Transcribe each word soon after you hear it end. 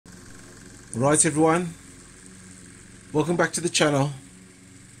Right everyone, welcome back to the channel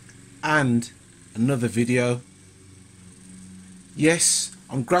and another video. Yes,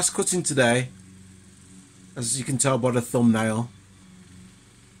 I'm grass cutting today, as you can tell by the thumbnail.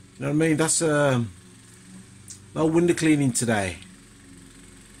 You know what I mean? That's no window cleaning today.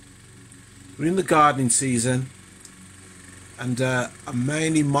 We're in the gardening season and I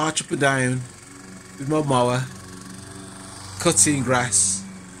mainly march up and down with my mower cutting grass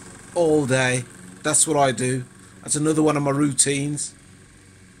all day. That's what I do. That's another one of my routines.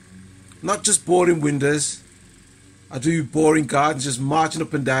 Not just boring windows, I do boring gardens, just marching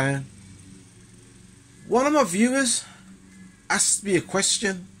up and down. One of my viewers asked me a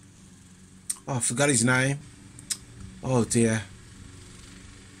question. Oh, I forgot his name. Oh dear,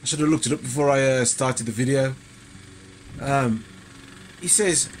 I should have looked it up before I started the video. He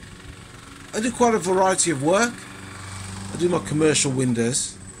says, I do quite a variety of work. I do my commercial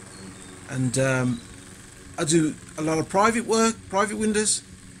windows, and I do a lot of private work, private windows,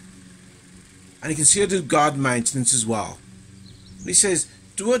 and you can see I do garden maintenance as well. And he says,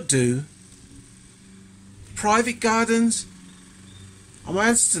 do I do private gardens? And my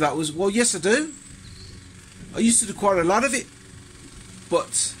answer to that was, well, yes I do. I used to do quite a lot of it,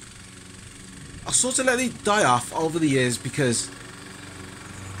 but I sort of let it die off over the years, because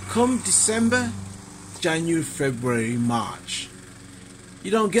come December, January, February, March, you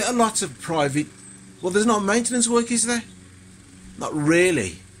don't get a lot of private. Well, there's not maintenance work, is there? Not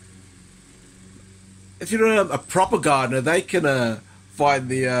really. If you're a proper gardener, they can find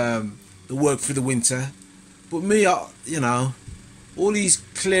the work for the winter. But me, you know, all these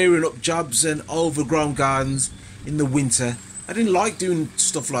clearing up jobs and overgrown gardens in the winter, I didn't like doing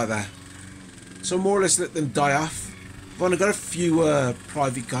stuff like that. So more or less let them die off. I've only got a few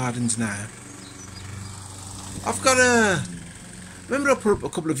private gardens now. I've got remember I put up a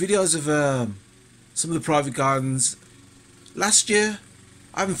couple of videos of some of the private gardens last year.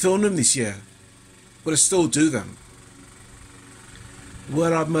 I haven't filmed them this year, but I still do them.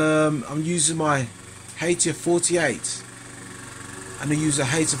 Where I'm using my Hater 48 and I use a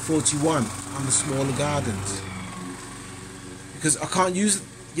Hater 41 on the smaller gardens, because I can't use,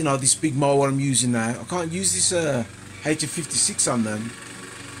 you know, this big mower I'm using now. I can't use this Hater 56 on them,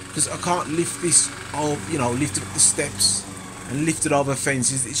 because I can't lift this, you know, lift it up the steps and lift it over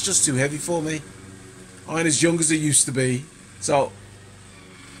fences. It's just too heavy for me. I ain't as young as I used to be, so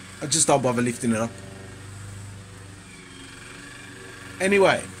I just don't bother lifting it up.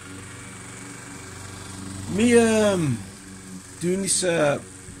 Anyway, me doing this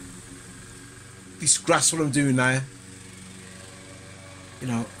this grass, what I'm doing now, you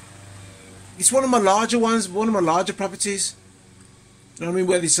know, it's one of my larger ones, one of my larger properties. You know what I mean?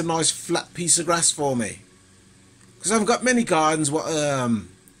 Where it's a nice flat piece of grass for me, because I haven't got many gardens. I've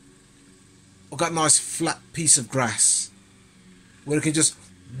got a nice flat piece of grass where I can just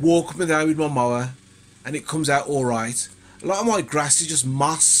walk up and down with my mower and it comes out alright. A lot of my grass is just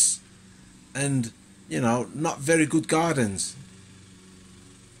moss and, you know, not very good gardens.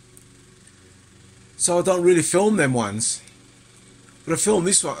 So I don't really film them ones. But I filmed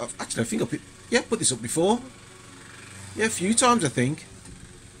this one. Actually, I think I put this up before. Yeah, a few times I think.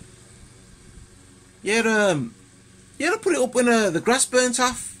 Yeah, I put it up when the grass burnt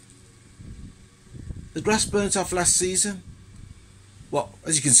off. The grass burnt off last season. Well,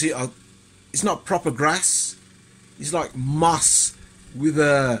 as you can see, it's not proper grass. It's like moss with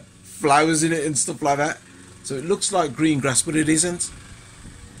flowers in it and stuff like that. So it looks like green grass, but it isn't.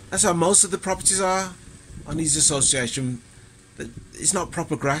 That's how most of the properties are on these associations. It's not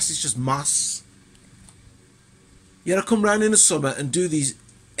proper grass, it's just moss. Yeah, I come round in the summer and do these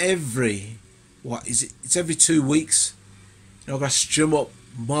every, what is it? It's every 2 weeks. You know, I've got to strum up,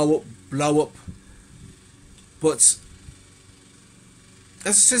 mow up, blow up. But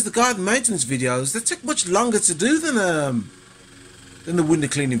as it says, the garden maintenance videos, they take much longer to do than the window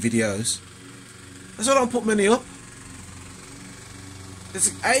cleaning videos. That's why I don't put many up.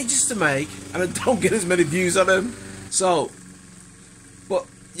 There's ages to make and I don't get as many views on them. So, but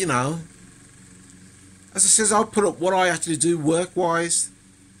you know, as it says, I'll put up what I actually do work-wise.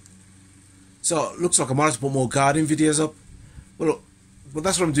 So it looks like I might have to put more gardening videos up. Well, but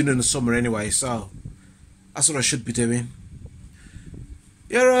that's what I'm doing in the summer anyway, so that's what I should be doing.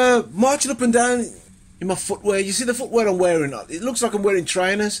 Yeah, marching up and down in my footwear. You see the footwear I'm wearing? It looks like I'm wearing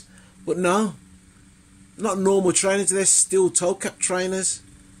trainers, but no. Not normal trainers, they're steel toe cap trainers.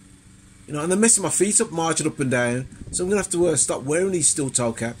 You know, and they're messing my feet up marching up and down. So I'm going to have to stop wearing these steel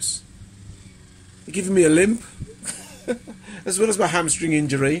toe caps. They're giving me a limp. As well as my hamstring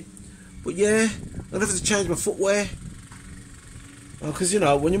injury. But yeah, I'm going to have to change my footwear. Because, you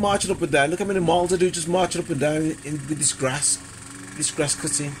know, when you're marching up and down, look how many miles I do just marching up and down with this grass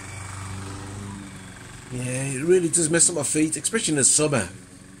cutting. Yeah, it really does mess up my feet, especially in the summer.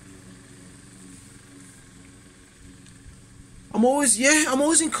 I'm always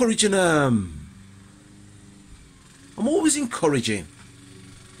encouraging,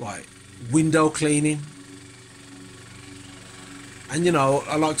 right, window cleaning. And, you know,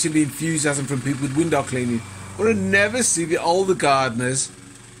 I like to see the enthusiasm from people with window cleaning. But I never see the older gardeners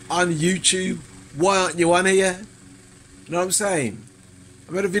on YouTube. Why aren't you on here? You know what I'm saying?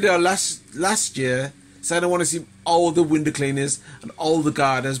 I made a video last year saying I want to see older window cleaners and older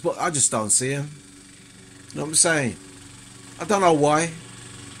gardeners, but I just don't see them. You know what I'm saying? I don't know why. I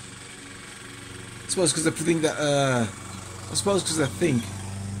suppose because they think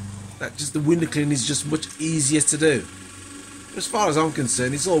that just the window cleaning is just much easier to do. But as far as I'm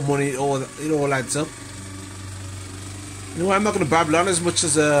concerned, it's all money. It all adds up. Anyway, I'm not going to babble on as much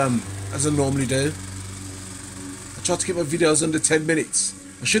as I normally do. I try to keep my videos under 10 minutes.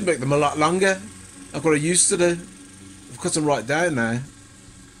 I should make them a lot longer, like what I used to do. I've cut them right down now.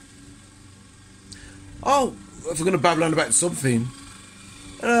 Oh, if we're going to babble on about something,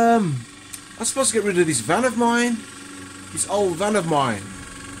 I'm supposed to get rid of this van of mine. This old van of mine.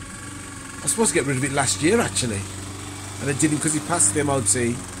 I was supposed to get rid of it last year, actually. And I didn't because it passed the MOT.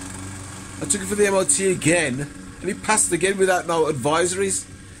 I took it for the MOT again, and it passed again without no advisories.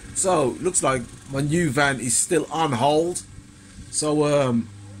 So, looks like my new van is still on hold. So, I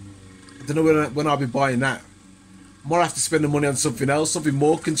don't know when I'll be buying that. I might have to spend the money on something else, something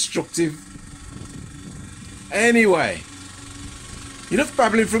more constructive. Anyway, enough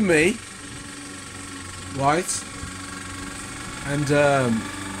babbling from me. Right. And,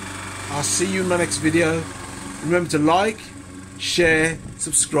 I'll see you in my next video. Remember to like, share,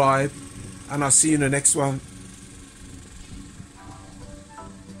 subscribe, and I'll see you in the next one.